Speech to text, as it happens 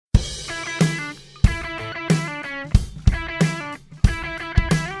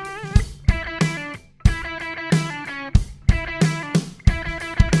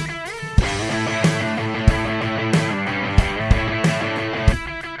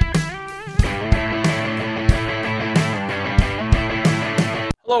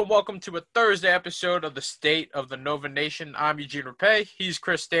Hello and welcome to a Thursday episode of the State of the Nova Nation. I'm Eugene Rapay. He's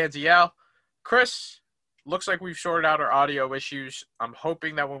Chris Stanziel. Chris, looks like we've sorted out our audio issues. I'm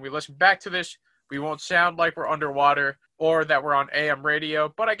hoping that when we listen back to this, we won't sound like we're underwater or that we're on AM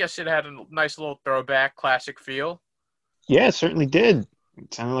radio, but I guess it had a nice little throwback, classic feel. Yeah, it certainly did.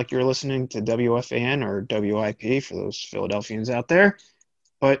 It sounded like you were listening to WFAN or WIP for those Philadelphians out there.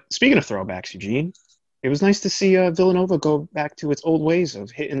 But speaking of throwbacks, Eugene, it was nice to see Villanova go back to its old ways of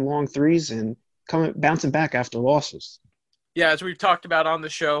hitting long threes and bouncing back after losses. Yeah, as we've talked about on the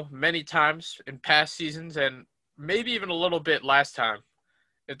show many times in past seasons and maybe even a little bit last time,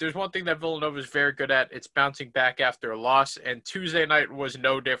 if there's one thing that Villanova is very good at, it's bouncing back after a loss, and Tuesday night was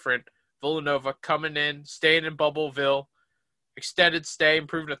no different. Villanova coming in, staying in Bubbleville, extended stay,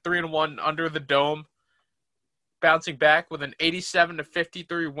 improving to 3-1 under the dome, bouncing back with an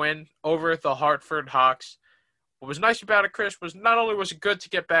 87-53 win over the Hartford Hawks. What was nice about it, Chris, was not only was it good to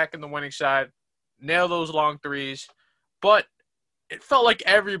get back in the winning side, nail those long threes, but it felt like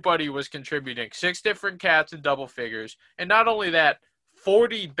everybody was contributing. 6 different cats in double figures. And not only that,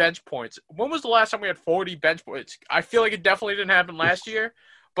 40 bench points. When was the last time we had 40 bench points? I feel like it definitely didn't happen last year,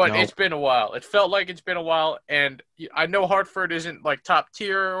 but No. It's been a while. It felt like it's been a while, and I know Hartford isn't like top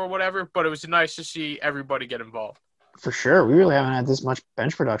tier or whatever, but it was nice to see everybody get involved. For sure. We really haven't had this much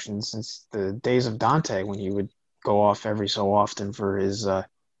bench production since the days of Dante when he would go off every so often for his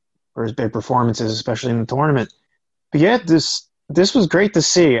big performances, especially in the tournament. But yeah, this was great to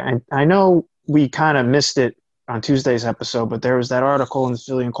see. I know we kind of missed it on Tuesday's episode, but there was that article in the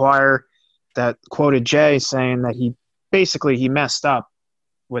Philly Inquirer that quoted Jay saying that he messed up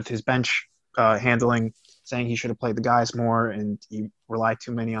with his bench handling, saying he should have played the guys more and he relied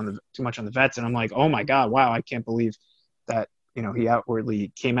too much on the vets. And I'm like, oh my God, wow, I can't believe that he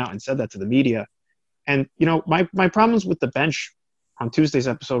outwardly came out and said that to the media. And my problems with the bench on Tuesday's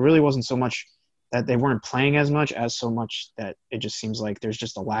episode really wasn't so much that they weren't playing as much as so much that it just seems like there's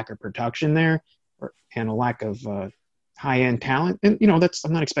just a lack of production there and a lack of high-end talent. And,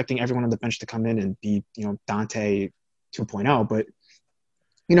 I'm not expecting everyone on the bench to come in and be, Dante 2.0, but,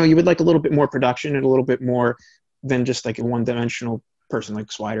 you would like a little bit more production and a little bit more than just like a one-dimensional person like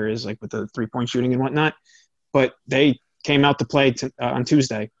Swider is, like with the three-point shooting and whatnot. But they came out to play on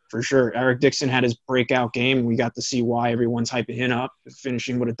Tuesday, for sure. Eric Dixon had his breakout game. We got to see why everyone's hyping him up,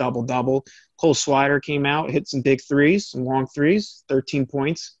 finishing with a double-double. Cole Swider came out, hit some big threes, some long threes, 13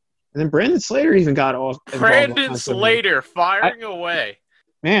 points. And then Brandon Slater even got off. Brandon Slater firing away.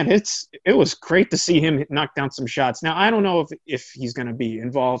 Man, it was great to see him knock down some shots. Now, I don't know if he's going to be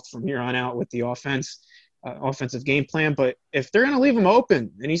involved from here on out with the offensive game plan, but if they're going to leave him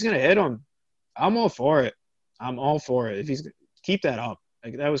open and he's going to hit them, I'm all for it. I'm all for it. If he's keep that up,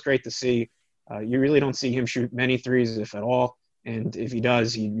 like, that was great to see. You really don't see him shoot many threes, if at all, and if he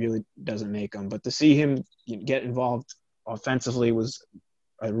does, he really doesn't make them. But to see him get involved offensively was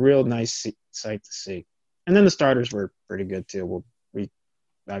a real nice sight to see. And then the starters were pretty good too. We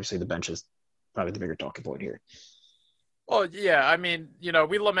obviously the bench is probably the bigger talking point here. Well, yeah, I mean,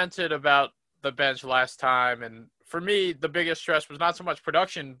 we lamented about the bench last time, and for me, the biggest stress was not so much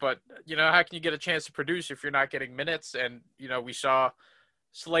production, but, how can you get a chance to produce if you're not getting minutes? And, we saw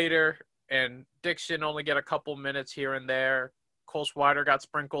Slater and Dixon only get a couple minutes here and there. Cole Swider got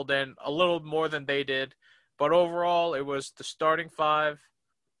sprinkled in a little more than they did. But overall, it was the starting five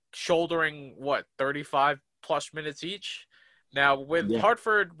shouldering, 35-plus minutes each. Now, with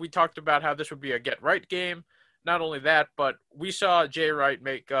Hartford, we talked about how this would be a get-right game. Not only that, but we saw Jay Wright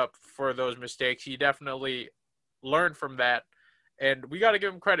make up for those mistakes. He definitely learned from that, and we got to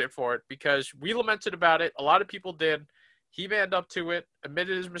give him credit for it because we lamented about it. A lot of people did. He manned up to it,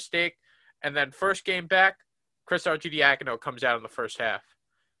 admitted his mistake, and then first game back, Chris Arcidiacono comes out in the first half.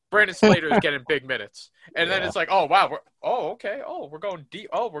 Brandon Slater is getting big minutes. And then it's like, oh, wow. We're going deep.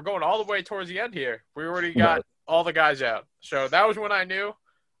 Oh, we're going all the way towards the end here. We already got all the guys out. So that was when I knew,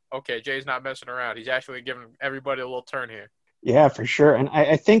 okay, Jay's not messing around. He's actually giving everybody a little turn here. Yeah, for sure. And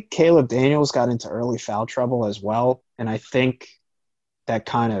I think Caleb Daniels got into early foul trouble as well. And I think that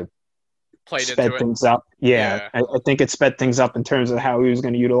kind of sped things up. Yeah. I think it sped things up in terms of how he was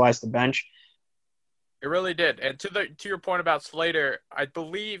going to utilize the bench. It really did. And to your point about Slater, I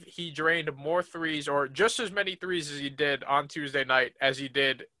believe he drained more threes or just as many threes as he did on Tuesday night as he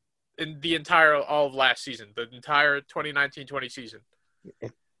did in the all of last season, the entire 2019-20 season.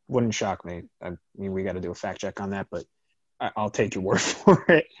 It wouldn't shock me. I mean, we got to do a fact check on that, but I'll take your word for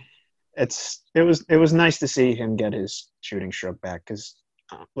it. It was nice to see him get his shooting stroke back because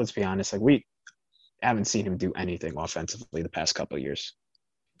let's be honest, like we haven't seen him do anything offensively the past couple of years.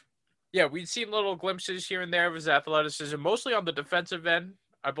 Yeah, we'd seen little glimpses here and there of his athleticism, mostly on the defensive end.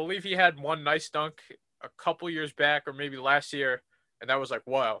 I believe he had one nice dunk a couple years back or maybe last year, and that was like,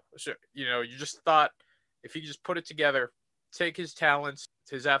 wow. So, you just thought if he could just put it together, take his talents,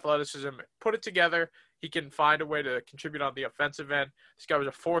 his athleticism, put it together, he can find a way to contribute on the offensive end. This guy was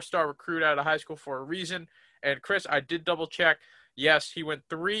a 4-star recruit out of high school for a reason. And Chris, I did double check. Yes, he went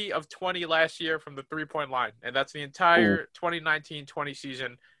 3 of 20 last year from the 3-point line, and that's the entire 2019-20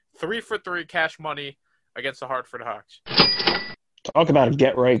 season. 3 for 3 cash money against the Hartford Hawks. Talk about a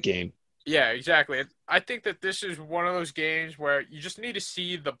get-right game. Yeah, exactly. And I think that this is one of those games where you just need to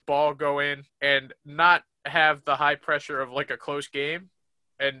see the ball go in and not have the high pressure of like a close game.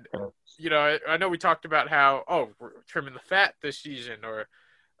 And, I know we talked about how, we're trimming the fat this season or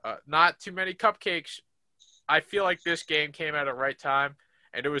not too many cupcakes. I feel like this game came at the right time,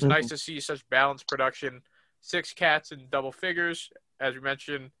 and it was nice to see such balanced production. 6 cats in double figures. As we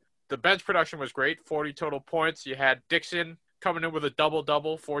mentioned, the bench production was great, 40 total points. You had Dixon coming in with a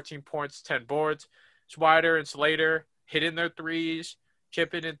double-double, 14 points, 10 boards. Swider and Slater hitting their threes,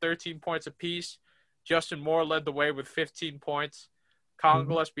 chipping in 13 points apiece. Justin Moore led the way with 15 points. Colin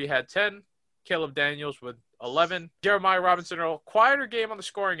Gillespie had 10. Caleb Daniels with 11. Jeremiah Robinson Earl, quieter game on the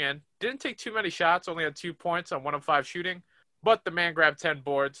scoring end. Didn't take too many shots, only had 2 points on 1 of 5 shooting, but the man grabbed 10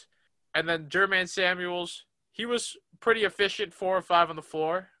 boards. And then Jermaine Samuels, he was pretty efficient, 4 of 5 on the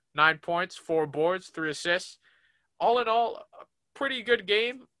floor, 9 points, 4 boards, 3 assists. All in all, a pretty good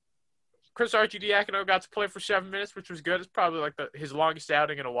game. Chris Arcidiacono got to play for 7 minutes, which was good. It's probably like his longest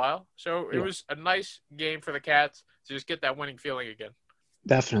outing in a while. So it was a nice game for the Cats to just get that winning feeling again.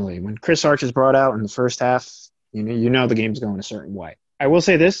 Definitely. When Chris Arch is brought out in the first half, you know the game's going a certain way. I will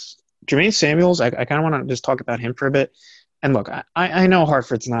say this, Jermaine Samuels, I kind of want to just talk about him for a bit. And look, I know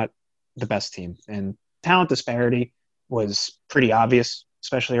Hartford's not the best team, and talent disparity was pretty obvious,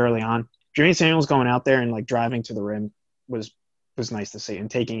 especially early on. Jermaine Samuels going out there and like driving to the rim was nice to see, and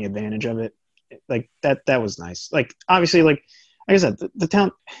taking advantage of it. Like that was nice. Like obviously, like I said, the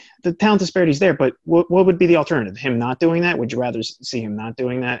talent disparity is there, but what would be the alternative? Him not doing that? Would you rather see him not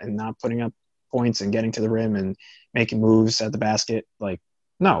doing that and not putting up points and getting to the rim and making moves at the basket? Like,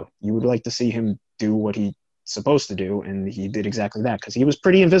 no, you would like to see him do what he's supposed to do, and he did exactly that because he was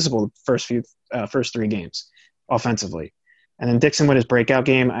pretty invisible the first 3 games offensively. And then Dixon with his breakout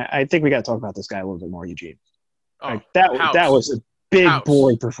game, I think we got to talk about this guy a little bit more, Eugene. That was a big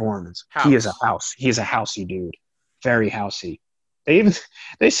boy performance. He is a house. He is a housey dude. Very housey.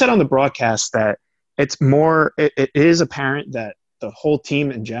 They said on the broadcast that it's more. It is apparent that the whole team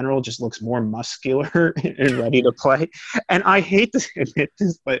in general just looks more muscular and ready to play. And I hate to admit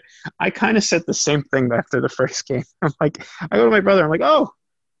this, but I kind of said the same thing after the first game. I'm like, I go to my brother. I'm like, oh,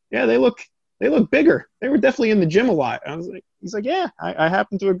 yeah, they look bigger. They were definitely in the gym a lot. And I was like, he's like, yeah, I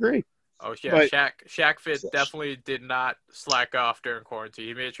happen to agree. Oh, yeah, Shaq Fit definitely did not slack off during quarantine.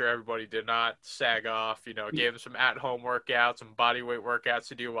 He made sure everybody did not sag off, gave them some at-home workouts, some body weight workouts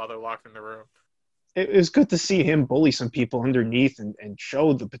to do while they're locked in the room. It was good to see him bully some people underneath and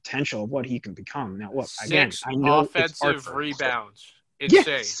show the potential of what he can become. Now, look, again, I know offensive rebounds.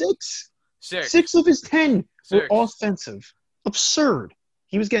 Insane. Yeah, 6 of his 10 were offensive. Absurd.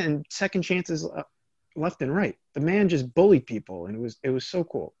 He was getting second chances left and right. The man just bullied people, and it was so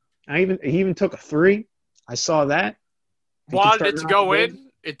cool. He even took a 3. I saw that. Wanted it to go in.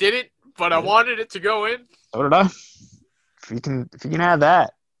 It didn't, but I wanted it to go in. So did I. If you can have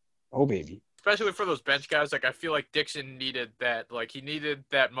that, oh baby. Especially for those bench guys, like I feel like Dixon needed that. Like he needed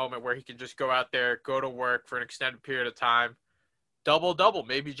that moment where he can just go out there, go to work for an extended period of time, double.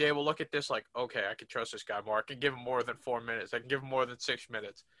 Maybe Jay will look at this like, okay, I can trust this guy more. I can give him more than 4 minutes. I can give him more than 6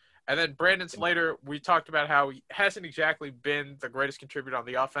 minutes. And then Brandon Slater, we talked about how he hasn't exactly been the greatest contributor on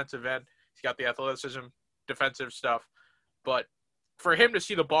the offensive end. He's got the athleticism, defensive stuff. But for him to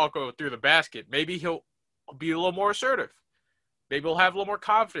see the ball go through the basket, maybe he'll be a little more assertive. Maybe he'll have a little more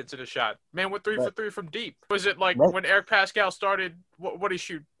confidence in his shot. Man went 3 for 3 from deep. Was it like when Eric Pascal started, what did he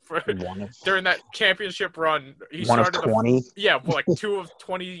shoot for during that championship run? He started 20? Like 2 of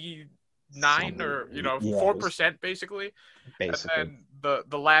 29 or, 4% basically. And then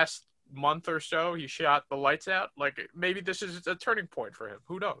the last month or so, he shot the lights out. Like maybe this is a turning point for him.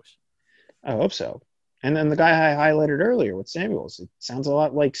 Who knows? I hope so. And then the guy I highlighted earlier with Samuels, it sounds a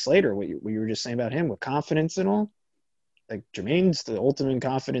lot like Slater, what you were just saying about him with confidence and all. Like Jermaine's the ultimate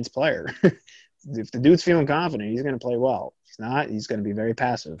confidence player. If the dude's feeling confident, he's going to play well. If he's not, he's going to be very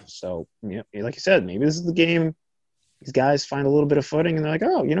passive. So, like you said, maybe this is the game. These guys find a little bit of footing, and they're like,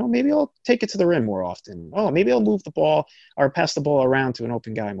 oh, maybe I'll take it to the rim more often. Oh, maybe I'll move the ball or pass the ball around to an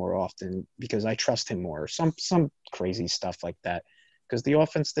open guy more often because I trust him more. Some crazy stuff like that. Because the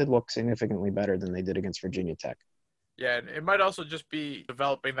offense did look significantly better than they did against Virginia Tech. Yeah, and it might also just be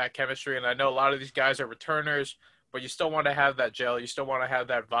developing that chemistry. And I know a lot of these guys are returners, but you still want to have that gel. You still want to have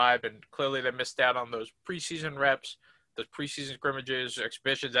that vibe. And clearly they missed out on those preseason reps, those preseason scrimmages,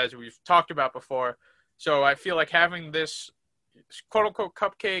 exhibitions, as we've talked about before. So I feel like having this quote unquote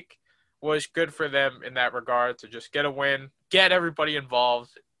cupcake was good for them in that regard to just get a win, get everybody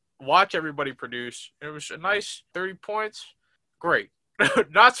involved, watch everybody produce. It was a nice 30 points. Great.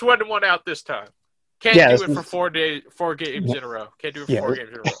 Not sweating one out this time. Can't Yeah, do it for 4 games in a row. Can't do it for yeah, 4 games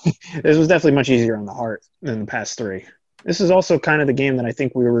in a row. this was definitely much easier on the heart than the past three. This is also kind of the game that I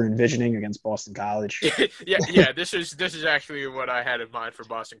think we were envisioning against Boston College. yeah. This is actually what I had in mind for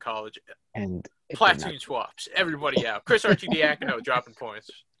Boston College. And platoon swaps, everybody out. Chris Arcidiacono dropping points.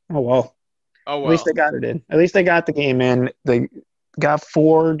 Oh well. At least they got it in. At least they got the game in. They got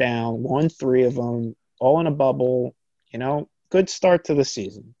 4 down, won 3 of them, all in a bubble. Good start to the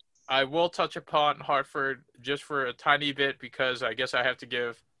season. I will touch upon Hartford just for a tiny bit because I guess I have to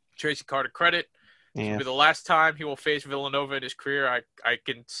give Tracy Carter credit. Yeah. It'll be the last time he will face Villanova in his career. I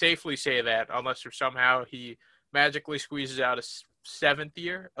can safely say that, unless somehow he magically squeezes out a 7th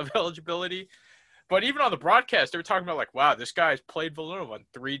year of eligibility. But even on the broadcast, they were talking about like, wow, this guy's played Villanova on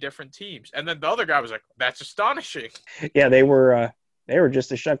 3 different teams. And then the other guy was like, that's astonishing. Yeah, they were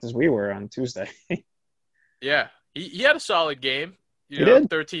just as shocked as we were on Tuesday. Yeah, he had a solid game. He did.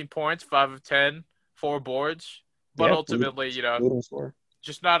 13 points, 5 of 10, 4 boards. But ultimately,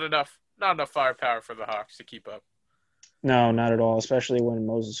 just not enough firepower for the Hawks to keep up. No, not at all, especially when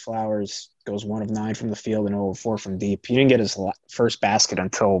Moses Flowers goes 1 of 9 from the field and 0 of 4 from deep. He didn't get his first basket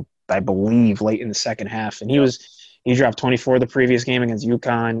until, I believe, late in the second half. And he dropped 24 the previous game against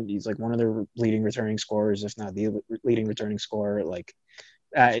UConn. He's like one of their leading returning scorers, if not the leading returning scorer. Like,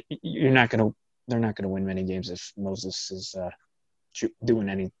 they're not going to win many games if Moses is doing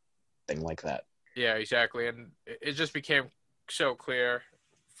anything like that. Yeah, exactly. And it just became so clear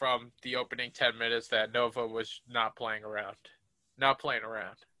from the opening 10 minutes that Nova was not playing around.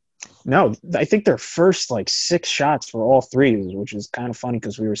 No, I think their first 6 shots were all threes, which is kind of funny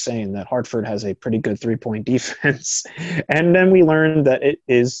because we were saying that Hartford has a pretty good 3-point defense. And then we learned that it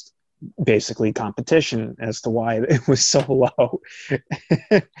is basically competition as to why it was so low,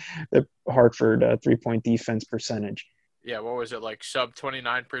 the Hartford 3-point defense percentage. Yeah, what was it, like sub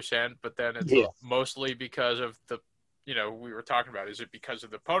 29%? But then it's mostly because of the, we were talking about, is it because of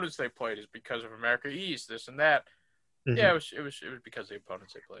the opponents they played? Is it because of America East, this and that? Mm-hmm. Yeah, it was because of the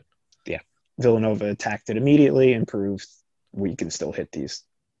opponents they played. Yeah, Villanova attacked it immediately and proved we can still hit these.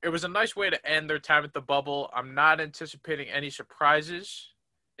 It was a nice way to end their time at the bubble. I'm not anticipating any surprises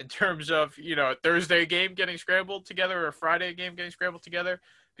in terms of, a Thursday game getting scrambled together or a Friday game getting scrambled together,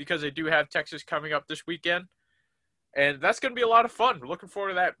 because they do have Texas coming up this weekend. And that's going to be a lot of fun. We're looking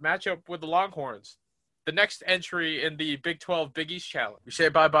forward to that matchup with the Longhorns. The next entry in the Big 12 Big East Challenge. We say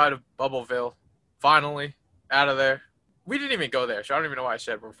bye-bye to Bubbleville. Finally, out of there. We didn't even go there, so I don't even know why I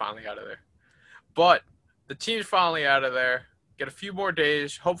said we're finally out of there. But the team's finally out of there. Get a few more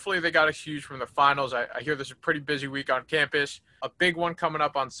days. Hopefully they got excused from the finals. I hear this is a pretty busy week on campus. A big one coming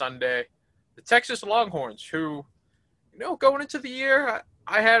up on Sunday. The Texas Longhorns, who, going into the year,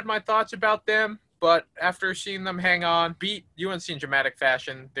 I had my thoughts about them. But after seeing them hang on, beat UNC in dramatic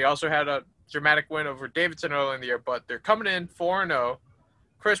fashion. They also had a dramatic win over Davidson early in the year, but they're coming in 4-0.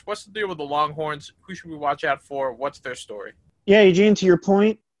 Chris, what's the deal with the Longhorns? Who should we watch out for? What's their story? Yeah, Eugene, to your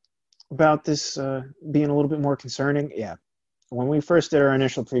point about this being a little bit more concerning, yeah. When we first did our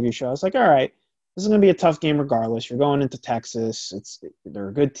initial preview show, I was like, all right, this is going to be a tough game regardless. You're going into Texas. They're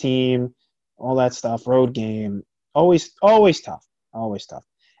a good team, all that stuff, road game. Always tough. Always tough.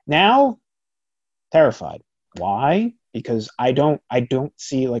 Now, terrified. Why? Because I don't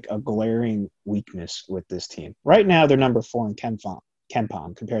see a glaring weakness with this team. Right now, they're number 4 in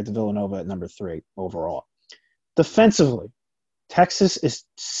KenPom compared to Villanova at number 3 overall. Defensively, Texas is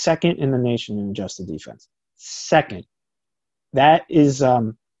second in the nation in adjusted defense. Second. That is that's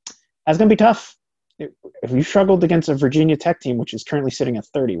going to be tough. If you struggled against a Virginia Tech team, which is currently sitting at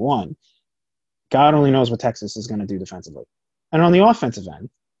 31, God only knows what Texas is going to do defensively. And on the offensive end,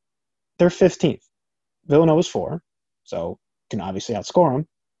 they're 15th. Villanova's 4, so can obviously outscore them.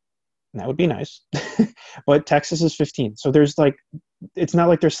 And that would be nice. But Texas is 15. So there's it's not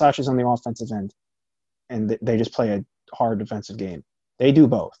like there's slouches on the offensive end and they just play a hard defensive game. They do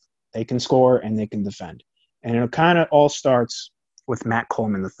both. They can score and they can defend. And it kind of all starts with Matt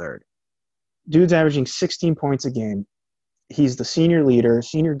Coleman III. Dude's averaging 16 points a game. He's the senior leader,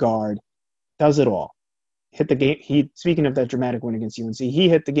 senior guard, does it all. Hit the game. Speaking of that dramatic win against UNC, he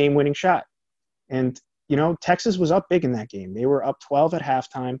hit the game-winning shot. And, Texas was up big in that game. They were up 12 at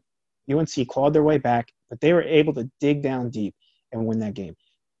halftime. UNC clawed their way back, but they were able to dig down deep and win that game.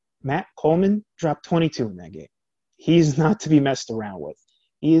 Matt Coleman dropped 22 in that game. He's not to be messed around with.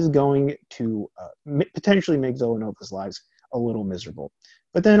 He is going to potentially make Villanova's lives a little miserable.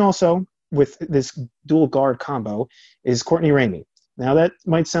 But then also, with this dual guard combo, is Courtney Ramey. Now, that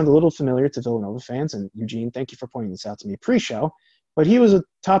might sound a little familiar to Villanova fans, and Eugene, thank you for pointing this out to me pre-show, but he was a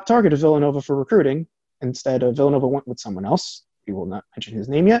top target of Villanova for recruiting. Instead, Villanova went with someone else. We will not mention his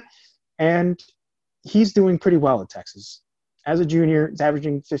name yet. And he's doing pretty well at Texas. As a junior, he's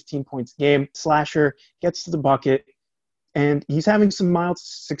averaging 15 points a game, slasher, gets to the bucket, and he's having some mild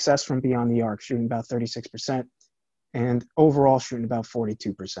success from beyond the arc, shooting about 36%, and overall shooting about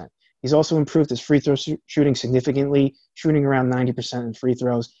 42%. He's also improved his free throw shooting significantly, shooting around 90% in free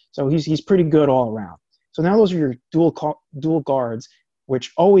throws. So he's pretty good all around. So now those are your dual guards,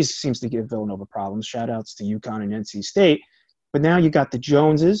 which always seems to give Villanova problems. Shout-outs to UConn and NC State. But now you got the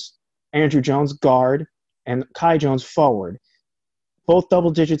Joneses, Andrew Jones guard, and Kai Jones forward. Both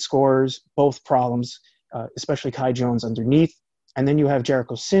double-digit scorers, both problems, especially Kai Jones underneath. And then you have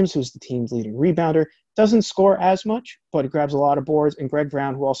Jericho Sims, who's the team's leading rebounder. Doesn't score as much, but he grabs a lot of boards. And Greg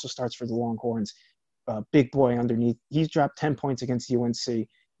Brown, who also starts for the Longhorns, big boy underneath. He's dropped 10 points against UNC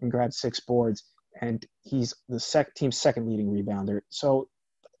and grabbed 6 boards. And he's the team's second leading rebounder. So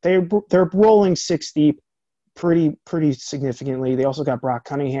they're rolling 6 deep pretty significantly. They also got Brock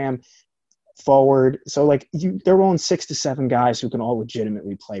Cunningham forward. So they're rolling 6 to 7 guys who can all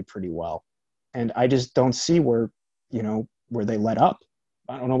legitimately play pretty well. And I just don't see where they let up.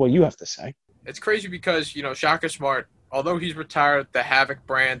 I don't know what you have to say. It's crazy because, Shaka Smart, although he's retired the Havoc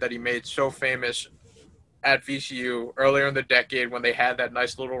brand that he made so famous at VCU earlier in the decade when they had that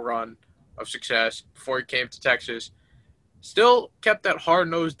nice little run of success before he came to Texas, still kept that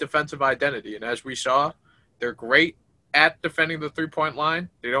hard-nosed defensive identity. And as we saw, they're great at defending the three-point line.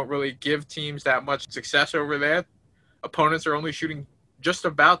 They don't really give teams that much success over there. Opponents are only shooting just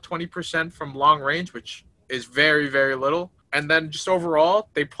about 20% from long range, which is very, very little. And then just overall,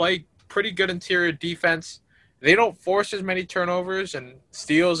 they play pretty good interior defense. They don't force as many turnovers and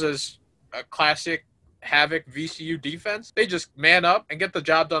steals as a classic Havoc VCU defense. They just man up and get the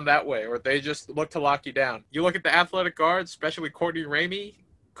job done that way, or they just look to lock you down. You look at the athletic guards, especially Courtney Ramey,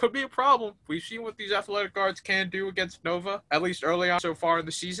 could be a problem. We've seen what these athletic guards can do against Nova, at least early on so far in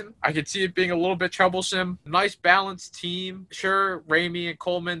the season. I could see it being a little bit troublesome. Nice balanced team. Sure, Ramey and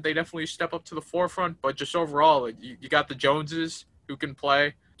Coleman, they definitely step up to the forefront, but just overall, you got the Joneses who can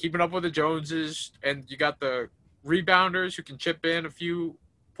play, keeping up with the Joneses, and you got the rebounders who can chip in a few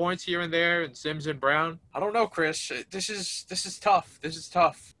points here and there, and Sims and Brown. I don't know, Chris. This is tough. This is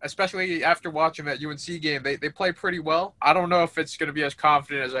tough, especially after watching that UNC game. They play pretty well. I don't know if it's going to be as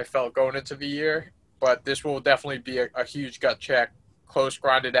confident as I felt going into the year, but this will definitely be a huge gut check, close,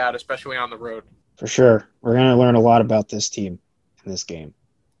 grinded out, especially on the road. For sure. We're going to learn a lot about this team in this game.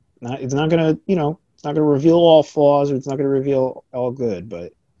 It's not going to reveal all flaws, or it's not going to reveal all good,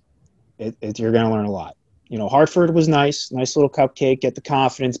 but you're going to learn a lot. Hartford was nice little cupcake, get the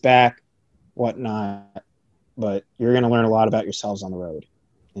confidence back, whatnot. But you're going to learn a lot about yourselves on the road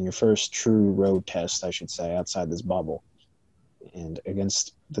in your first true road test, I should say, outside this bubble, and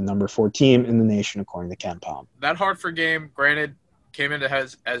against the number 4 team in the nation, according to KenPom. That Hartford game, granted, came into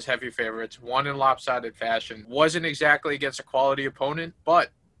as heavy favorites, won in lopsided fashion. Wasn't exactly against a quality opponent, but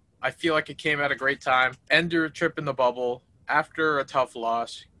I feel like it came at a great time. End your trip in the bubble after a tough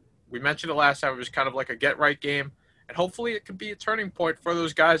loss. We mentioned it last time. It was kind of like a get-right game, and hopefully it could be a turning point for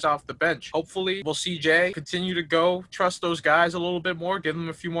those guys off the bench. Hopefully we'll see Jay continue to trust those guys a little bit more, give them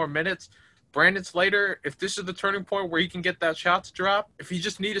a few more minutes. Brandon Slater, if this is the turning point where he can get that shot to drop, if you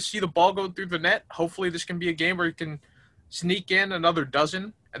just need to see the ball go through the net, hopefully this can be a game where he can sneak in another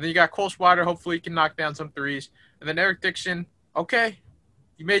dozen. And then you got Cole Swider. Hopefully he can knock down some threes. And then Eric Dixon, okay,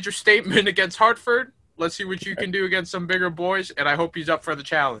 you made your statement against Hartford. Let's see what you can do against some bigger boys, and I hope he's up for the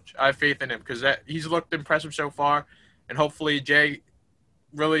challenge. I have faith in him because he's looked impressive so far, and hopefully Jay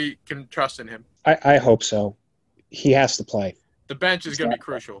really can trust in him. I hope so. He has to play. The bench is going to be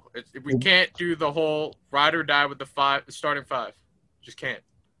crucial. We can't do the whole ride or die with the starting 5. Just can't.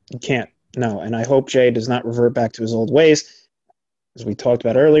 You can't. No, and I hope Jay does not revert back to his old ways. As we talked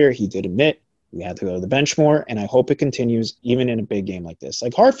about earlier, he did admit we had to go to the bench more, and I hope it continues even in a big game like this.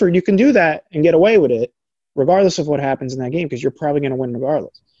 Like Hartford, you can do that and get away with it regardless of what happens in that game because you're probably going to win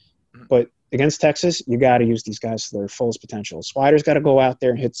regardless. But against Texas, you got to use these guys to their fullest potential. Swider's got to go out there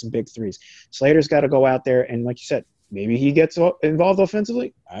and hit some big threes. Slater's got to go out there and, like you said, maybe he gets involved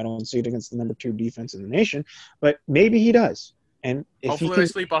offensively. I don't see it against the number 2 defense in the nation, but maybe he does. And hopefully they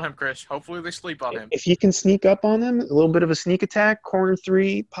sleep on him, Chris. Hopefully they sleep on him. If he can sneak up on them, a little bit of a sneak attack, corner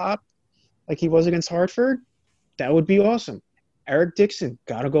 3, pop, like he was against Hartford, that would be awesome. Eric Dixon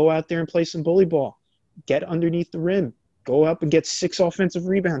got to go out there and play some bully ball, get underneath the rim, go up and get 6 offensive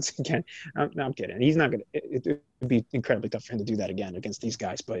rebounds again. No, I'm kidding. He's not gonna. It would be incredibly tough for him to do that again against these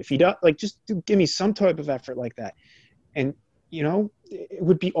guys. But if he does, like, just give me some type of effort like that, and it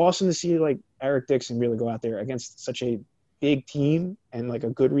would be awesome to see like Eric Dixon really go out there against such a big team and like a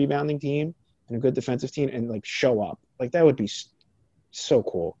good rebounding team and a good defensive team and like show up. Like that would be so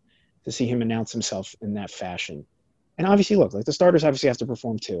cool to see him announce himself in that fashion. And obviously, look, like the starters obviously have to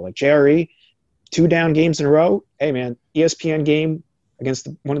perform too. Like JRE, 2 down games in a row. Hey, man, ESPN game against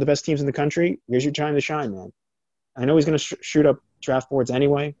one of the best teams in the country. Here's your time to shine, man. I know he's going to shoot up draft boards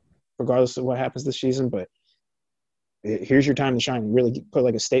anyway, regardless of what happens this season, but here's your time to shine and really put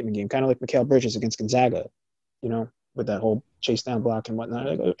like a statement game, kind of like Mikal Bridges against Gonzaga, with that whole chase down block and whatnot.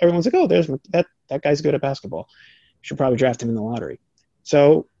 Everyone's like, oh, there's that guy's good at basketball. Should probably draft him in the lottery.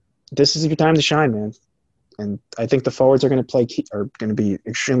 So this is your time to shine, man. And I think the forwards are going to be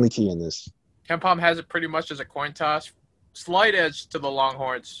extremely key in this. KenPom has it pretty much as a coin toss. Slight edge to the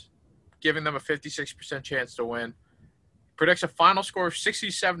Longhorns, giving them a 56% chance to win. Predicts a final score of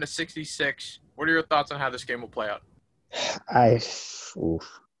 67-66. What are your thoughts on how this game will play out? It's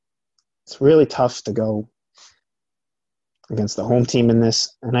really tough to go against the home team in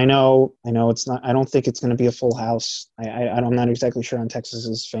this. And I know it's not, I don't think it's going to be a full house. I'm not exactly sure on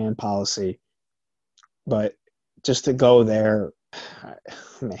Texas's fan policy, but just to go there,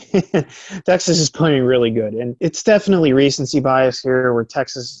 man, Texas is playing really good. And it's definitely recency bias here where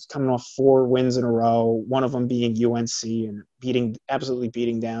Texas is coming off 4 wins in a row, one of them being UNC and absolutely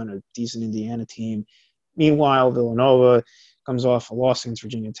beating down a decent Indiana team. Meanwhile, Villanova comes off a loss against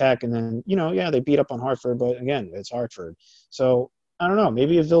Virginia Tech. And then, they beat up on Hartford, but again, it's Hartford. So I don't know,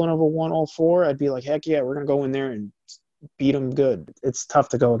 maybe if Villanova won all 4, I'd be like, heck yeah, we're going to go in there and beat them good. It's tough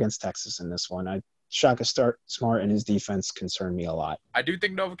to go against Texas in this one. Shaka Smart and his defense concern me a lot. I do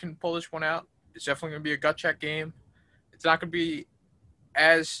think Nova can pull this one out. It's definitely going to be a gut check game. It's not going to be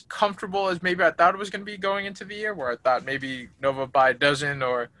as comfortable as maybe I thought it was going to be going into the year, where I thought maybe Nova by a dozen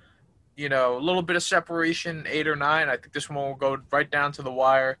or, a little bit of separation, 8 or 9. I think this one will go right down to the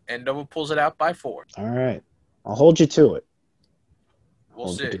wire, and Nova pulls it out by 4. All right. I'll hold you to it. We'll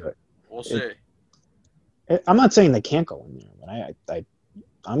see. We'll see. I'm not saying they can't go in there, but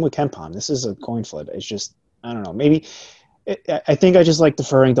I'm with KenPom. This is a coin flip. It's just, I don't know. Maybe I think I just like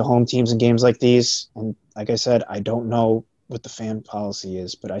deferring to home teams in games like these. And like I said, I don't know what the fan policy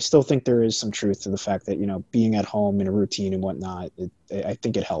is, but I still think there is some truth to the fact that, being at home in a routine and whatnot, I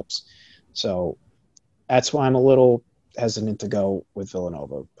think it helps. So that's why I'm a little hesitant to go with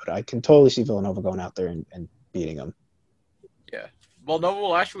Villanova. But I can totally see Villanova going out there and beating them. Yeah. Well, Nova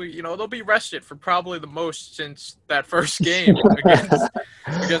will actually, they'll be rested for probably the most since that first game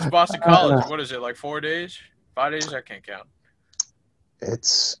against Boston College. What is it, like 4 days? 5 days? I can't count.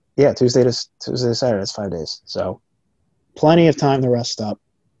 It's, Tuesday to Saturday. It's 5 days. So plenty of time to rest up.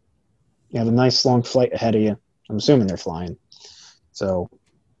 You have a nice long flight ahead of you. I'm assuming they're flying. So.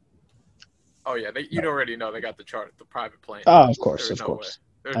 Oh, yeah. You already know they got the private plane. Oh, of course. There's of no course.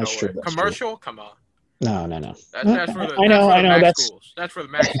 Way. There's That's no true. way. Commercial? Come on. No. That's for the Max schools. That's for the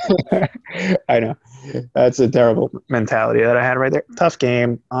Max schools. I know. That's a terrible mentality that I had right there. Tough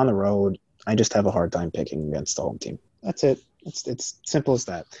game on the road. I just have a hard time picking against the home team. That's it. It's simple as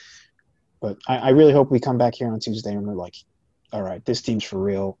that. But I really hope we come back here on Tuesday and we're like, all right, this team's for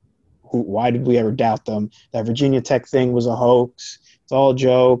real. Why did we ever doubt them? That Virginia Tech thing was a hoax. It's all a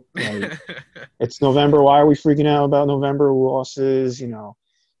joke. Like, it's November. Why are we freaking out about November losses?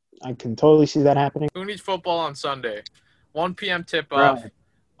 I can totally see that happening. Who needs football on Sunday? 1 p.m. tip-off,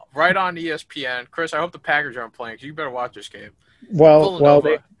 right on ESPN. Chris, I hope the Packers aren't playing because you better watch this game. Well,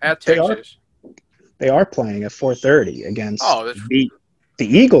 at Texas. They are playing at 4:30 against the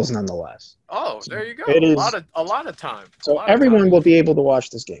Eagles, nonetheless. Oh, there you go. It is a lot of time. So everyone will be able to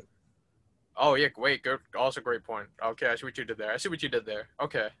watch this game. Oh yeah, wait. Good. Also, great point. Okay, I see what you did there.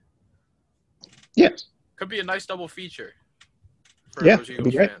 Okay. Yes. Could be a nice double feature. For those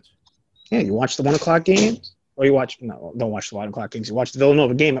Eagles fans. Yeah, you watch the 1 o'clock games, or don't watch the 1 o'clock games. You watch the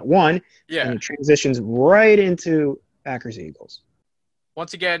Villanova game at 1, and it transitions right into Packers Eagles.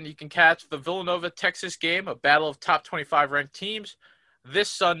 Once again, you can catch the Villanova-Texas game, a battle of top 25 ranked teams, this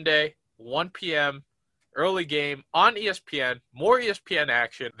Sunday, 1 p.m., early game on ESPN. More ESPN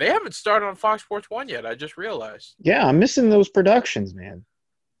action. They haven't started on Fox Sports 1 yet, I just realized. Yeah, I'm missing those productions, man.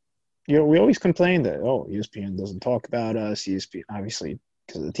 We always complain that, ESPN doesn't talk about us, ESPN, obviously,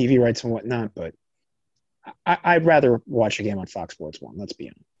 because of the TV rights and whatnot, but I'd rather watch a game on Fox Sports 1, let's be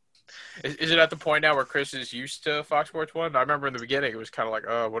honest. Is it at the point now where Chris is used to Fox Sports 1? I remember in the beginning it was kind of like,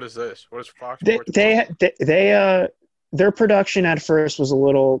 oh, what is this? What is Fox They Sports 1? they they their production at first was a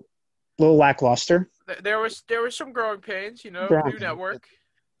little lackluster. There was some growing pains, new Growing, network.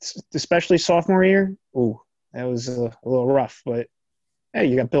 especially sophomore year. Ooh, that was a little rough. But hey,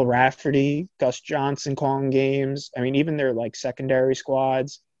 you got Bill Rafferty, Gus Johnson calling games. I mean, even their like secondary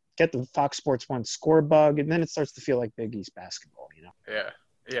squads get the Fox Sports 1 score bug, and then it starts to feel like Big East basketball. Yeah.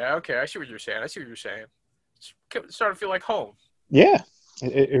 Yeah, okay. I see what you're saying. It's starting to feel like home. Yeah,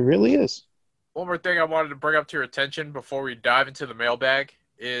 it really is. One more thing I wanted to bring up to your attention before we dive into the mailbag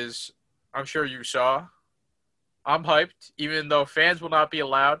is I'm sure you saw. I'm hyped, even though fans will not be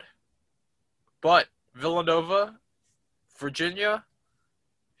allowed. But Villanova, Virginia,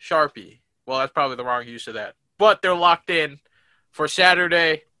 Sharpie. Well, that's probably the wrong use of that. But they're locked in for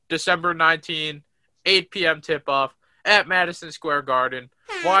Saturday, December 19, 8 p.m. tip-off at Madison Square Garden.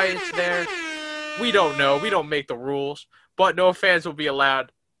 Why it's there, we don't know. We don't make the rules. But no fans will be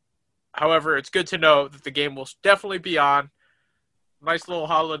allowed. However, it's good to know that the game will definitely be on. Nice little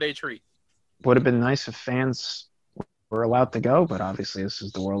holiday treat. Would have been nice if fans were allowed to go, but obviously this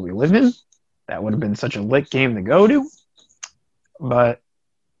is the world we live in. That would have been such a lit game to go to. But,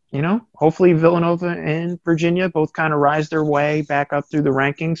 hopefully Villanova and Virginia both kind of rise their way back up through the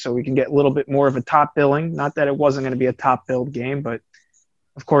rankings so we can get a little bit more of a top billing. Not that it wasn't going to be a top billed game, but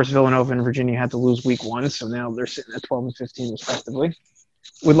of course Villanova and Virginia had to lose week 1, so now they're sitting at 12 and 15 respectively.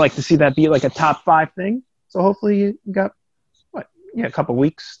 Would like to see that be like a top 5 thing. So hopefully you got, a couple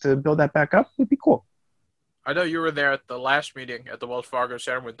weeks to build that back up. It'd be cool. I know you were there at the last meeting at the Wells Fargo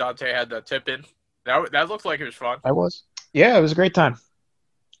Center when Dante had that tip in. That looked like it was fun. I was. Yeah, it was a great time.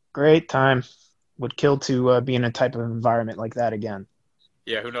 Great time. Would kill to be in a type of environment like that again.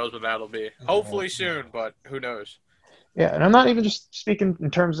 Yeah, who knows what that'll be. Hopefully soon, but who knows. Yeah, and I'm not even just speaking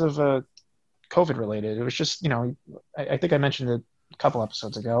in terms of COVID related. It was just, I think I mentioned it a couple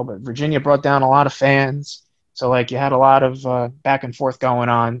episodes ago, but Virginia brought down a lot of fans. So, you had a lot of back and forth going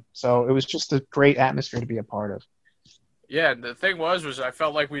on. So it was just a great atmosphere to be a part of. Yeah, and the thing was I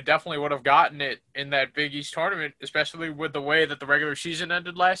felt like we definitely would have gotten it in that Big East tournament, especially with the way that the regular season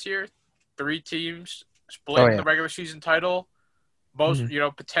ended last year. 3 teams splitting the regular season title. Most,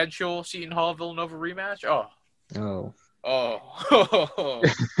 potential Seton Hall Villanova rematch. Oh.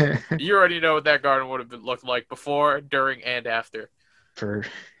 You already know what that garden would have looked like before, during, and after. It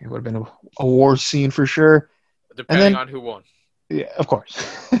would have been a war scene for sure. Depending on who won. Yeah, of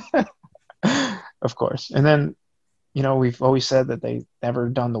course. Of course. And then, we've always said that they've never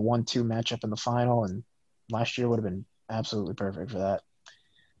done the 1-2 matchup in the final, and last year would have been absolutely perfect for that.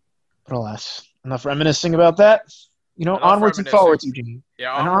 But alas, enough reminiscing about that. Onwards and forwards, Eugene.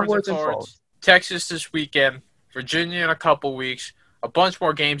 Yeah, onwards and forwards. Texas this weekend, Virginia in a couple weeks, a bunch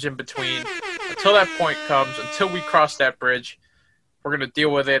more games in between. Until that point comes, until we cross that bridge, we're going to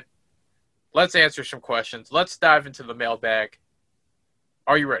deal with it. Let's answer some questions. Let's dive into the mailbag.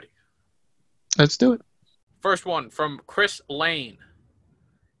 Are you ready? Let's do it. First one from Chris Lane.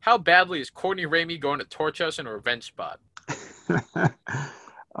 How badly is Courtney Ramey going to torch us in a revenge spot?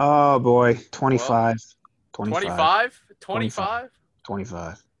 Oh, boy. 25. 25? 25?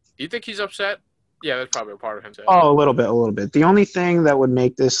 25. Do you think he's upset? Yeah, that's probably a part of him. Oh, a little bit. The only thing that would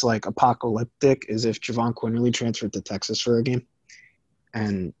make this, apocalyptic is if Javon Quinterly transferred to Texas for a game.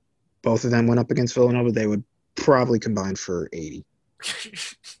 And both of them went up against Villanova, they would probably combine for 80.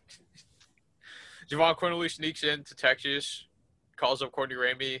 Javon Quinterly sneaks into Texas, calls up Courtney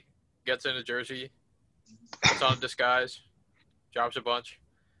Ramey, gets into Jersey, puts on a disguise, drops a bunch.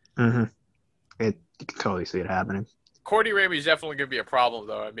 Mm-hmm. You can totally see it happening. Courtney Ramey is definitely going to be a problem,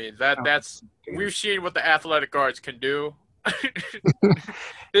 though. I mean, we've seen what the athletic guards can do.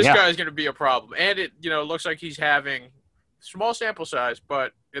 This guy is going to be a problem. And it looks like he's having small sample size,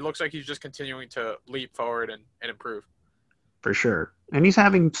 but it looks like he's just continuing to leap forward and improve. For sure. And he's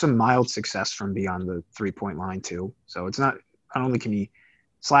having some mild success from beyond the 3-point line, too. So it's not only can he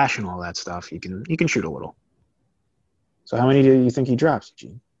slash and all that stuff, he can shoot a little. So how many do you think he drops,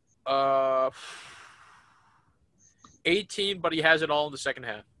 Gene? 18, but he has it all in the second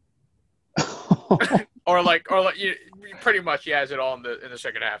half. or pretty much he has it all in the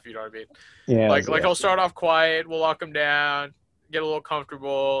second half. You know what I mean? Yeah. He'll start off quiet, we'll lock him down, get a little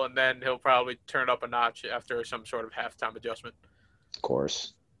comfortable, and then he'll probably turn up a notch after some sort of halftime adjustment. Of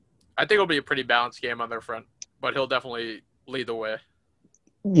course. I think it'll be a pretty balanced game on their front, but he'll definitely lead the way.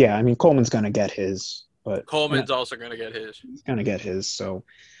 Yeah, I mean Coleman's gonna get his, but Coleman's also gonna get his. He's gonna get his, so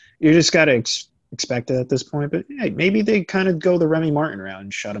you just gotta expect it at this point. But hey, maybe they kind of go the Remy Martin route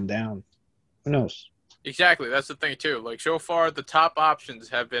and shut him down. Who knows? Exactly. That's the thing too. Like so far, the top options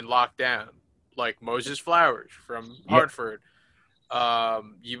have been locked down. Like Moses Flowers from Yeah, Hartford.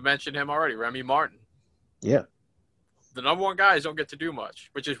 You mentioned him already, Remy Martin. yeah, The number one guys don't get to do much,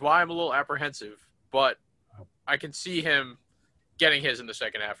 which is why I'm a little apprehensive. But I can see him getting his in the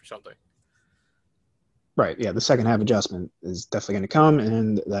second half or something. right. Yeah, the second half adjustment is definitely going to come,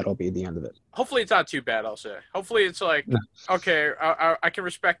 and that'll be the end of it. Hopefully, it's not too bad. I'll say. Hopefully, it's like No, okay, I can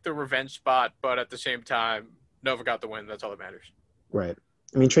respect the revenge spot, but at the same time, Nova got the win. That's all that matters. right.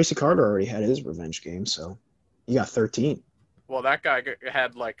 I mean, Tracy Carter already had his revenge game, so you got 13, Well, that guy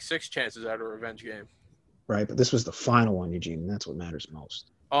had like 6 chances at a revenge game. right? But this was the final one, Eugene, and that's what matters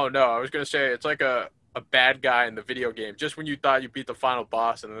most. Oh no, I was gonna say it's like a bad guy in the video game. Just when you thought you beat the final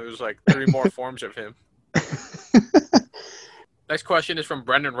boss, and there's like 3 more forms of him. Next question is from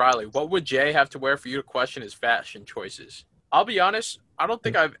Brendan Riley. What would Jay have to wear for you to question his fashion choices? I'll be honest, I don't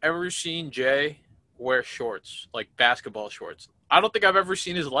think I've ever seen Jay wear shorts, like basketball shorts. I don't think I've ever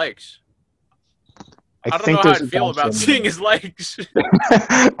seen his legs. I I don't know think how there's I'd a feel gotcha about in seeing his legs.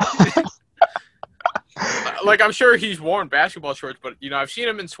 Like I'm sure he's worn basketball shorts, but I've seen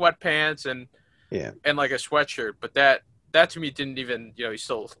him in sweatpants and yeah, and like a sweatshirt. But that to me didn't even he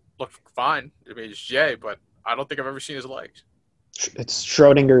still looked fine. I mean, it's Jay, but I don't think I've ever seen his legs. it's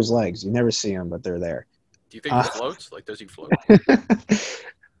Schrodinger's legs. You never see them, but they're there. Do you think he Uh, floats? Like, does he float?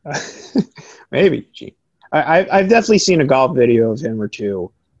 maybe. Gee. I've definitely seen a golf video of him or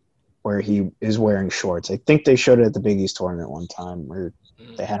two where he is wearing shorts. I think they showed it at the Big East tournament one time where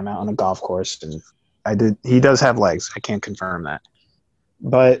they had him out on a golf course, and he does have legs. I can't confirm that,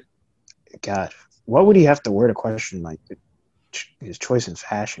 but God, what would he have to wear to question like his choice in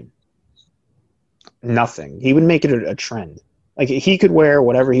fashion? Nothing. He would make it a trend. Like he could wear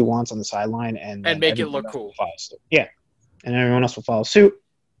whatever he wants on the sideline, and And then make it everybody look else will cool follow suit. Yeah, and everyone else will follow suit,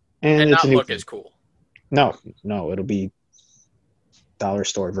 and and it's a not new look thing. as cool. No, no, it'll be dollar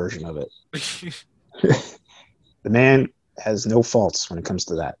store version of it. The man has no faults when it comes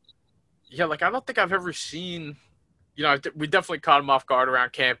to that. Yeah, like I don't think I've ever seen. We definitely caught him off guard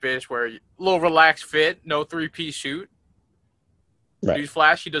around campus, where a little relaxed fit, no 3-piece suit. Right.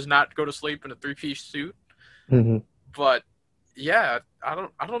 Newsflash: he does not go to sleep in a 3-piece suit. Mm-hmm. But yeah, I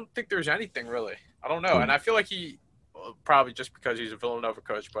don't think there's anything really. I don't know, and I feel like he probably just because he's a Villanova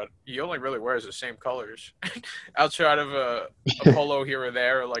coach, but he only really wears the same colors outside of a polo here or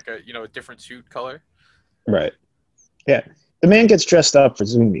there, or like a different suit color. Right. Yeah. The man gets dressed up for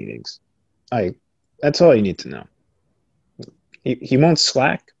Zoom meetings. That's all you need to know. He won't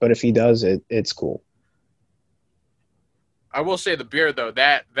slack, but if he does, it's cool. I will say the beard though,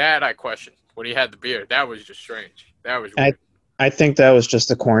 that I questioned when he had the beard. That was just strange. That was weird. I think that was just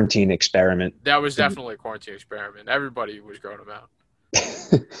a quarantine experiment. That was definitely a quarantine experiment. Everybody was growing them out.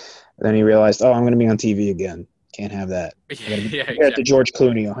 Then he realized, oh, I'm going to be on TV again. Can't have that. Yeah, Compared to exactly. George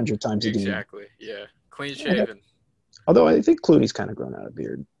Clooney 100 times a game. Exactly. Yeah. Clean shaven. Although I think Clooney's kind of grown out of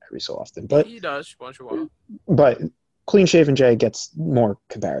beard every so often, but He does once in a while. but clean shaven Jay gets more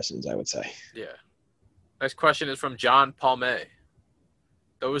comparisons, I would say. Yeah. Next question is from John Palme.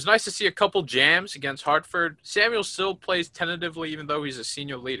 Though it was nice to see a couple jams against Hartford, Samuel still plays tentatively even though he's a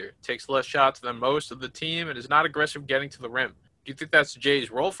senior leader, takes less shots than most of the team, and is not aggressive getting to the rim. Do you think that's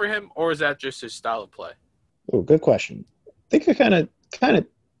Jay's role for him, or is that just his style of play? Oh, good question. I think I kind of Might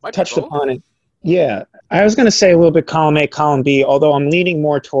be touched both. upon it. Yeah, I was going to say a little bit column A, column B, although I'm leaning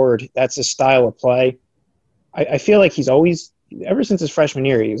more toward that's his style of play. I feel like he's always, ever since his freshman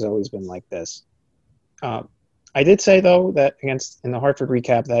year, he's always been like this. I did say, though, that in the Hartford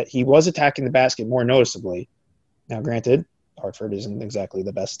recap that he was attacking the basket more noticeably. Now, granted, Hartford isn't exactly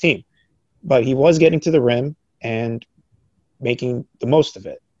the best team, but he was getting to the rim and making the most of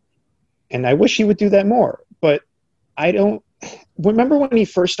it. And I wish he would do that more, but I don't remember when he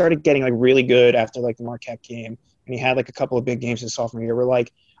first started getting like really good after like the Marquette game, and he had like a couple of big games his sophomore year. We're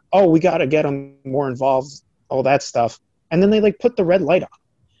like, oh, we got to get him more involved, all that stuff. And then they like put the red light on.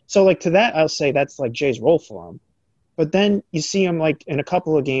 So like to that, I'll say that's like Jay's role for him. But then you see him like in a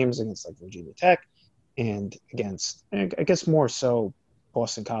couple of games against like Virginia Tech and against, I guess more so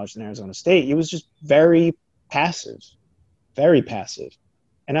Boston College than Arizona State. He was just very passive, very passive.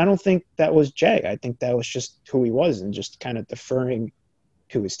 And I don't think that was Jay. I think that was just who he was and just kind of deferring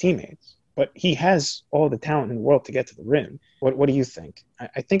to his teammates. But he has all the talent in the world to get to the rim. What do you think?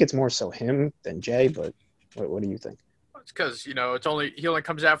 I think it's more so him than Jay, but what do you think? It's because he only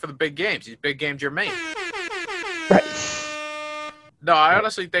comes out for the big games. He's big game Jermaine. Right. No, I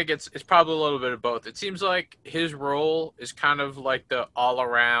honestly think it's probably a little bit of both. It seems like his role is kind of like the all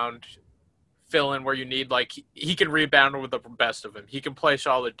around fill in where you need like he can rebound with the best of him. He can play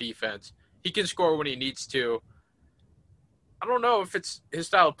solid defense. He can score when he needs to. I don't know if it's his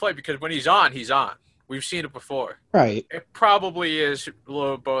style of play because when he's on, he's on. We've seen it before. Right. It probably is a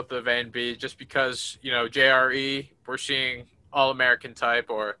little both of A and B just because, JRE, we're seeing All-American type,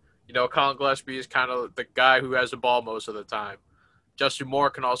 or, Colin Gillespie is kind of the guy who has the ball most of the time. Justin Moore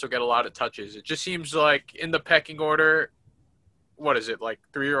can also get a lot of touches. It just seems like in the pecking order, what is it, like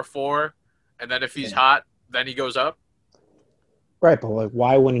 3 or 4? And then if he's hot, then he goes up. Right, but like,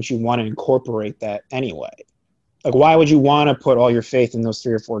 why wouldn't you want to incorporate that anyway? Like, why would you want to put all your faith in those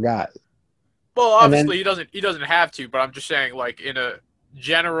 3 or 4 guys? Well, obviously he doesn't have to, but I'm just saying, like, in a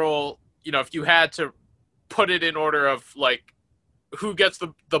general, if you had to put it in order of like who gets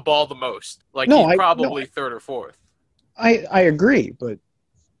the ball the most, like he's probably third or fourth. I agree, but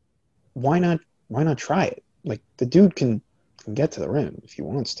why not try it? Like, the dude can get to the rim if he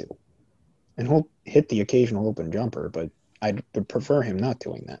wants to, and he'll hit the occasional open jumper, but I would prefer him not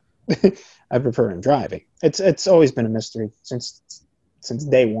doing that. I prefer him driving. It's always been a mystery since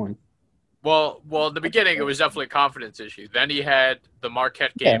day one. Well, in the beginning, it was definitely a confidence issue. Then he had the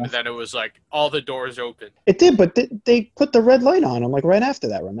Marquette game, and then it was like all the doors open. It did, but they put the red light on him like right after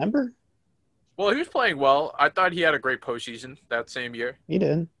that, remember? Well, he was playing well. I thought he had a great postseason that same year. He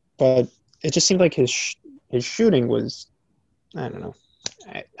did, but it just seemed like his shooting was, I don't know.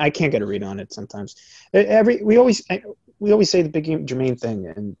 I can't get a read on it sometimes. We always say the big game Jermaine thing,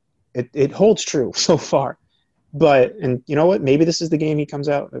 and it holds true so far. But, and you know what? Maybe this is the game he comes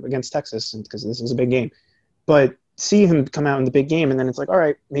out against Texas, because this is a big game. But see him come out in the big game, and then it's like, all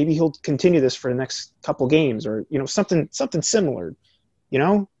right, maybe he'll continue this for the next couple games, or something similar,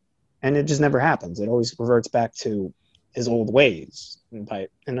 and it just never happens. It always reverts back to his old ways.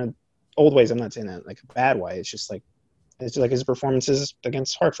 And old ways, I'm not saying that like a bad way. It's just like his performances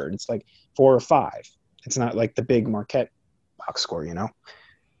against Hartford. It's like 4 or 5. It's not like the big Marquette box score,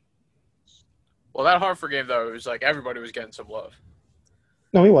 Well, that Hartford game, though, it was like everybody was getting some love.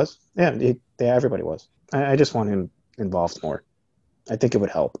 No, he was. Yeah, everybody was. I just want him involved more. I think it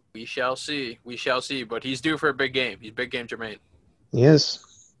would help. We shall see. But he's due for a big game. He's big game Jermaine. He is.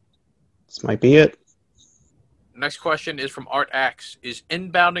 This might be it. Next question is from Art X. Is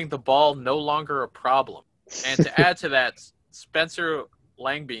inbounding the ball no longer a problem? And to add to that, Spencer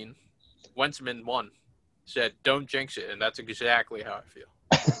Langbein, Wentzman 1, said, don't jinx it. And that's exactly how I feel.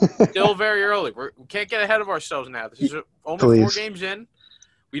 Still very early. We can't get ahead of ourselves now. This is only 4 games in.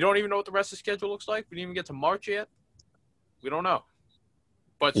 We don't even know what the rest of the schedule looks like. We didn't even get to March yet. We don't know.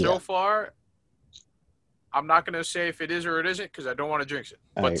 But so far, I'm not going to say if it is or it isn't because I don't want to jinx it.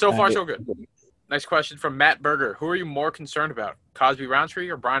 But so far, so good. Next question from Matt Berger. Who are you more concerned about, Cosby Roundtree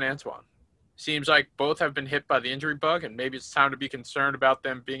or Brian Antoine? Seems like both have been hit by the injury bug, and maybe it's time to be concerned about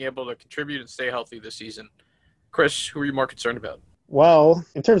them being able to contribute and stay healthy this season. Chris, who are you more concerned about? Well,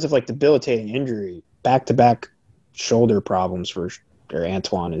 in terms of like debilitating injury, back-to-back shoulder problems for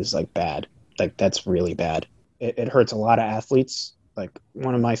Antoine is like bad. Like, that's really bad. It hurts a lot of athletes. Like,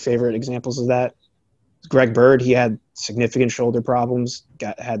 one of my favorite examples of that is Greg Bird. He had significant shoulder problems,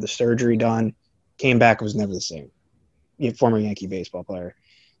 had the surgery done, came back, was never the same. Former Yankee baseball player.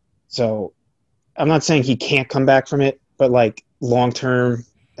 So I'm not saying he can't come back from it, but like long-term,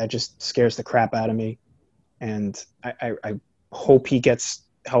 that just scares the crap out of me. And I hope he gets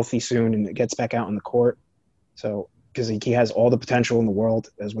healthy soon and gets back out on the court. So, because he has all the potential in the world,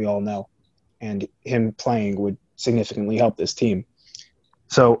 as we all know, and him playing would significantly help this team.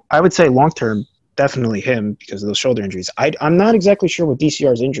 So I would say long-term, definitely him because of those shoulder injuries. I'm not exactly sure what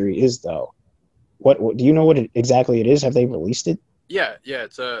DCR's injury is, though. What do you know what exactly it is? Have they released it? Yeah,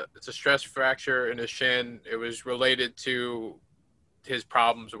 it's a stress fracture in his shin. It was related to his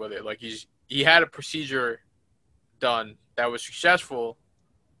problems with it. Like, he had a procedure done that was successful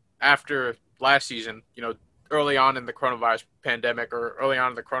after last season, early on in the coronavirus pandemic or early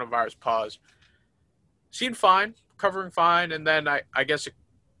on in the coronavirus pause. Seemed fine, recovering fine, and then I guess it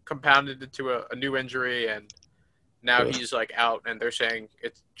compounded into a new injury, and now he's like out, and they're saying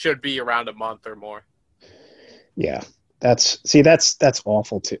it should be around a month or more. Yeah. That's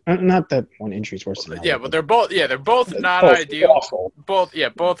awful too. Not that one injury's worse than another. Yeah, but they're both not ideal. Awful.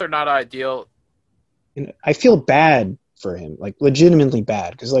 Both are not ideal. And I feel bad for him, like legitimately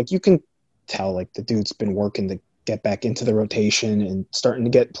bad, because like you can tell like the dude's been working to get back into the rotation and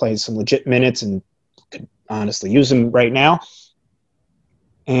starting to play some legit minutes and could honestly use him right now.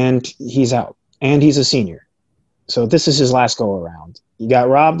 And he's out, and he's a senior, so this is his last go around. You got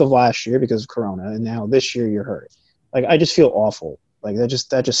robbed of last year because of Corona, and now this year you're hurt. Like, I just feel awful. Like, that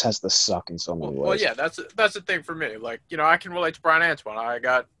just has to suck in so many ways. Well, yeah, that's the thing for me. Like, I can relate to Brian Antoine. I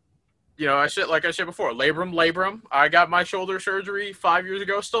got, like I said before, labrum. I got my shoulder surgery 5 years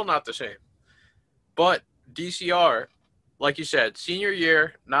ago, still not the same. But DCR, like you said, senior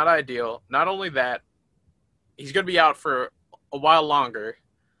year, not ideal. Not only that, he's going to be out for a while longer.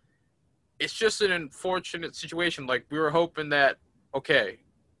 It's just an unfortunate situation. Like we were hoping that, okay,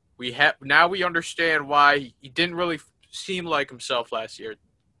 now we understand why he didn't really seem like himself last year.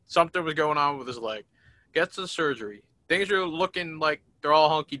 Something was going on with his leg. Gets the surgery. Things are looking like they're all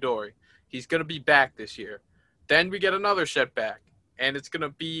hunky dory. He's going to be back this year. Then we get another setback, and it's going to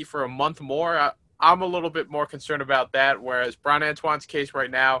be for a month more. I'm a little bit more concerned about that. Whereas Brian Antoine's case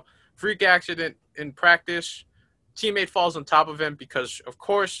right now, freak accident in practice, teammate falls on top of him because, of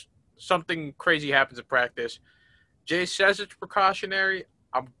course, something crazy happens in practice. Jay says it's precautionary.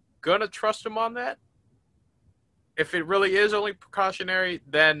 I'm going to trust him on that. If it really is only precautionary,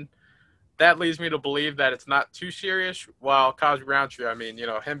 then that leads me to believe that it's not too serious. While Cosby Roundtree, I mean,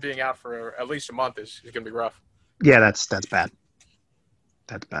 him being out for at least a month is going to be rough. Yeah, that's bad.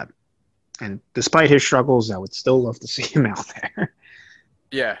 That's bad. And despite his struggles, I would still love to see him out there.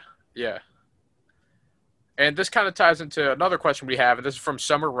 Yeah. And this kind of ties into another question we have, and this is from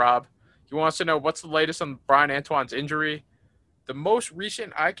Summer Rob. He wants to know what's the latest on Brian Antoine's injury. The most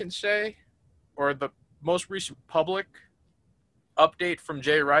recent I can say, or the most recent public update from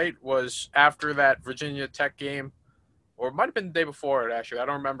Jay Wright was after that Virginia Tech game, or it might have been the day before it, actually. I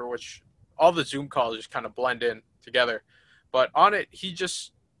don't remember which. All the Zoom calls just kind of blend in together. But on it, he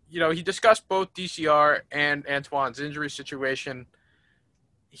just, he discussed both DCR and Antoine's injury situation.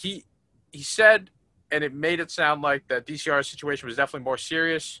 He said, and it made it sound like that DCR's situation was definitely more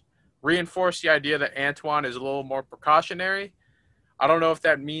serious, reinforced the idea that Antoine is a little more precautionary. I don't know if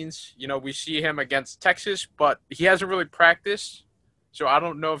that means, we see him against Texas, but he hasn't really practiced. So I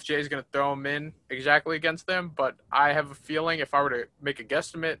don't know if Jay's going to throw him in exactly against them, but I have a feeling if I were to make a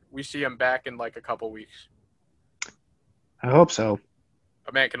guesstimate, we see him back in like a couple weeks. I hope so.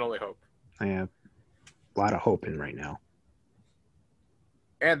 A man can only hope. I have a lot of hope in right now.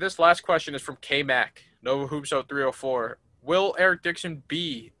 And this last question is from K-Mac, Nova Hoops 0304. Will Eric Dixon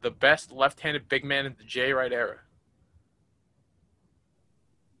be the best left-handed big man in the Jay Wright era?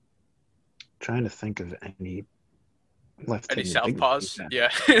 Trying to think of any left-handed Any southpaws? Yeah.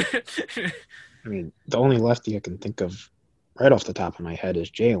 I mean, the only lefty I can think of right off the top of my head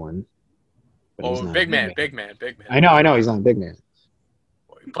is Jalen. Big man. I know. He's not a big man.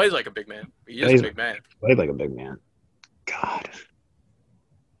 Well, he plays like a big man. He is a big man. Played like a big man. God.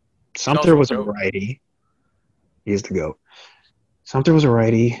 Sumter was a righty. He is the GOAT. Sumter was a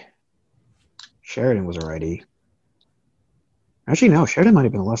righty. Sheridan was a righty. Actually, no. Sheridan might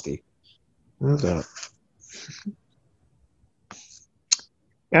have been a lefty. I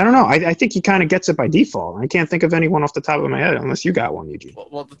don't know. I think he kind of gets it by default. I can't think of anyone off the top of my head unless you got one, Eugene.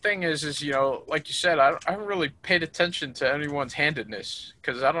 Well, the thing is, like you said, I haven't really paid attention to anyone's handedness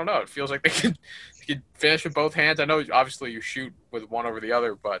because I don't know. It feels like they could finish with both hands. I know, obviously, you shoot with one over the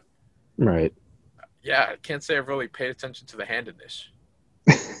other, but right. Yeah, I can't say I've really paid attention to the handedness.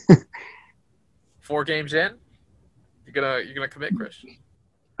 4 games in, you're gonna commit, Chris?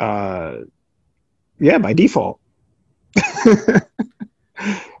 Yeah, by default.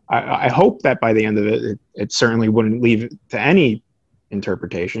 I hope that by the end of it certainly wouldn't leave it to any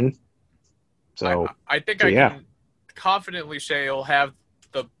interpretation. So I think I can confidently say he'll have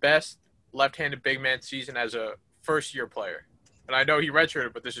the best left-handed big man season as a first-year player. And I know he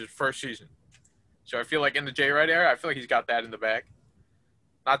redshirted, but this is his first season. So I feel like in the Jay Wright era, I feel like he's got that in the bag.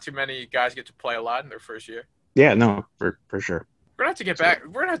 Not too many guys get to play a lot in their first year. Yeah, no, for sure. We're gonna have to get back.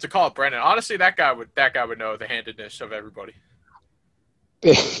 We're gonna have to call it Brennan. Honestly, that guy would know the handedness of everybody.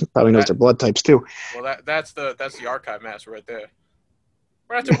 Probably knows their blood types too. Well, that's the archive master right there.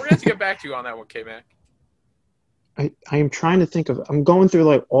 We're gonna have to get back to you on that one, K-Mac. I am trying to think of. I'm going through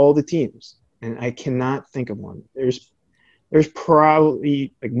like all the teams, and I cannot think of one. There's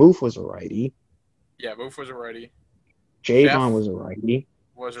probably like Moof was a righty. Yeah, Moof was a righty. Javon was a righty.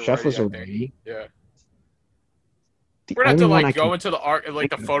 Chef was a righty. Yeah. We're gonna have to go into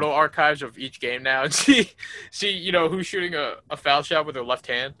the photo archives of each game now and see who's shooting a foul shot with their left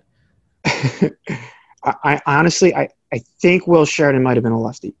hand. I honestly think Will Sheridan might have been a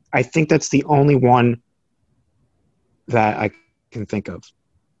lefty. I think that's the only one that I can think of.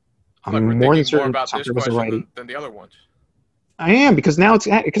 I'm more than certain about this question than the other ones. I am because now it's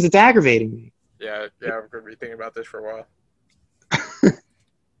aggravating me. Yeah, I'm gonna be thinking about this for a while.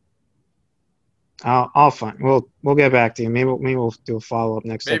 I'll find. We'll get back to you. Maybe we'll do a follow up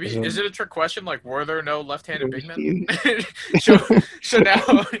next episode. Maybe is it a trick question? Like, were there no left-handed big men? so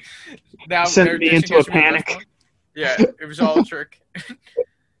now sent me into a panic. Yeah, it was all a trick.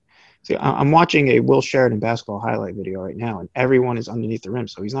 See, I'm watching a Will Sheridan basketball highlight video right now, and everyone is underneath the rim,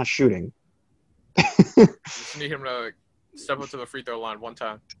 so he's not shooting. Just need him to step up to the free throw line one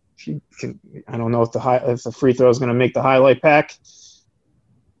time. I don't know if the free throw is going to make the highlight pack.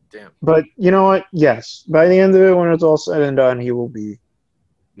 Damn. But you know what? Yes, by the end of it, when it's all said and done, he will be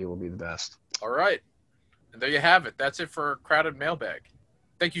the best. All right. And there you have it. That's it for Crowded Mailbag.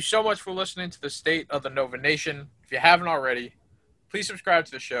 Thank you so much for listening to the State of the Nova Nation. If you haven't already, please subscribe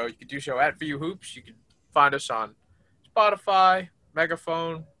to the show. You can do so at VU Hoops. You can find us on Spotify,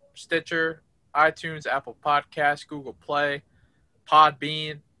 Megaphone, Stitcher, iTunes, Apple Podcasts, Google Play,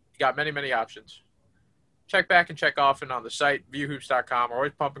 Podbean. You got many, many options. Check back and check often on the site, viewhoops.com. We're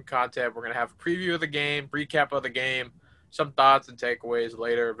always pumping content. We're going to have a preview of the game, recap of the game, some thoughts and takeaways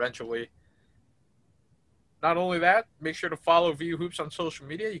later eventually. Not only that, make sure to follow VU Hoops on social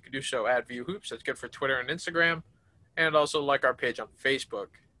media. You can do so at VU Hoops. That's good for Twitter and Instagram. And also like our page on Facebook.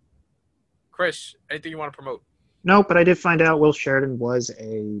 Chris, anything you want to promote? No, but I did find out Will Sheridan was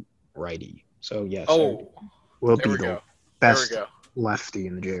a righty. So, yes. Oh, will there be we the go. best There we go. lefty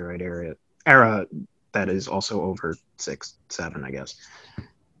in the J. Wright era that is also over 6'7", I guess.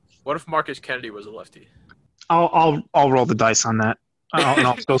 What if Marcus Kennedy was a lefty? I'll roll the dice on that. And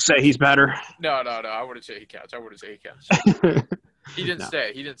I'll still say he's better. No. I wouldn't say he counts. He didn't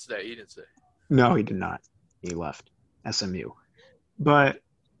stay. He didn't stay. No, he did not. He left SMU. But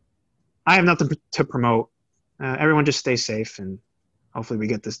I have nothing to promote. Everyone just stay safe, and hopefully we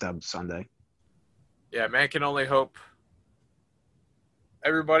get this dub Sunday. Yeah, man can only hope.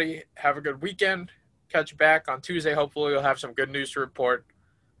 Everybody, have a good weekend. Catch you back on Tuesday. Hopefully we'll have some good news to report.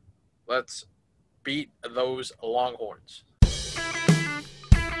 Let's beat those Longhorns.